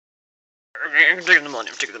I'm taking them on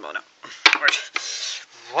now. Right.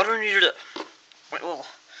 What do we need to do? Wait, well,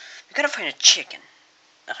 we gotta find a chicken.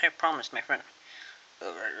 I promised my friend.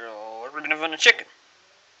 Alright, what are we gonna find a chicken?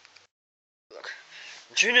 Look,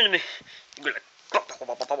 tune in to me. You go like, bok, bok,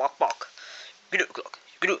 bok, bok, bok, bok. You can do it, Clock.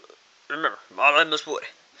 You can do it. Remember, my name is Woody.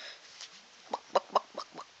 Bok, bok, bok, bok,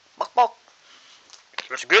 bok, bok, bok.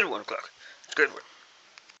 That's a good one, Clock. It's a good one.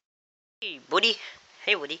 Hey, Woody.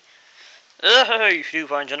 Hey, Woody. Hey, you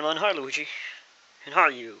fine gentlemen. Hi, Luigi. And how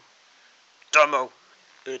are you? Dumbo.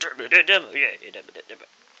 Demo. Yeah, Demo.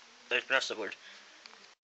 That's the word.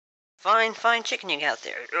 Fine chicken you got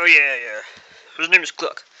there. Oh, yeah. His name is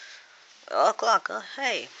Cluck. Oh, Cluck.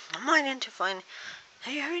 Hey, I'm mining to find...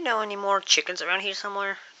 Hey, you know any more chickens around here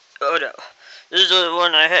somewhere? Oh, no. This is the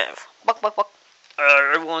one I have. Buck, buck, buck.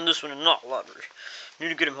 Everyone, this one is not lottery. Need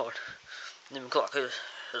to get him hard. Name Cluck.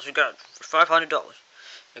 As we got for $500.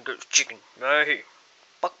 And got chicken right here.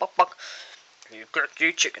 Buck, buck, buck. You got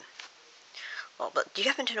your chicken. Well, but do you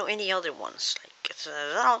happen to know any other ones? Like,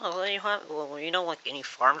 I don't know, you know, like any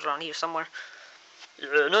farms around here somewhere?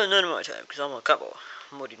 None of my time, because I'm a cowboy.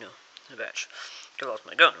 What do you know? A batch. I lost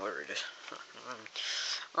my gun, whatever it is.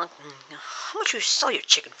 How much you sell your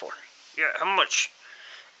chicken for? Yeah, how much?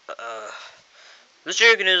 This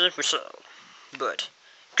chicken isn't for sale, but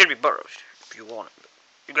it can be borrowed if you want it.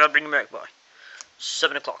 But you gotta bring it back by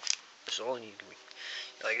 7 o'clock. That's all you need to be.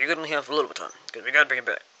 Like, you're gonna have a little bit of time, because we gotta bring it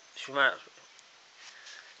back. So you might as well.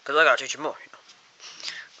 Because I gotta teach you more, you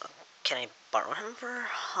know. Can I borrow him for...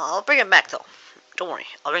 I'll bring him back, though. Don't worry,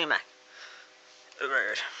 I'll bring him back.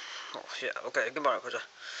 Right. Oh, yeah, okay, goodbye, because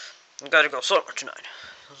I gotta go somewhere tonight.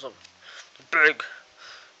 There's a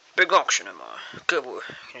big auction in my cowboy.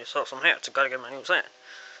 Can you sell some hats? I gotta get my new hat.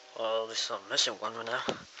 Well, there's a missing one right now.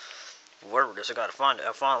 Wherever it is, I gotta find it.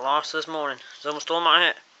 I found it lost this morning. Someone stole my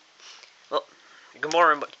hat. Well, you can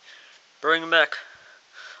borrow him, but bring him back.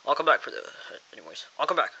 I'll come back for the... Anyways, I'll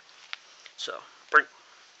come back. So, bring...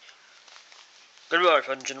 Goodbye,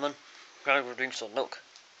 friends and gentlemen. Gotta go drink some milk.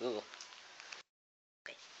 Ooh.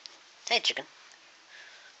 Hey, chicken.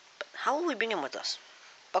 But how will we bring him with us?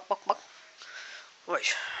 Buck, buck, buck.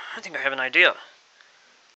 Wait, I think I have an idea.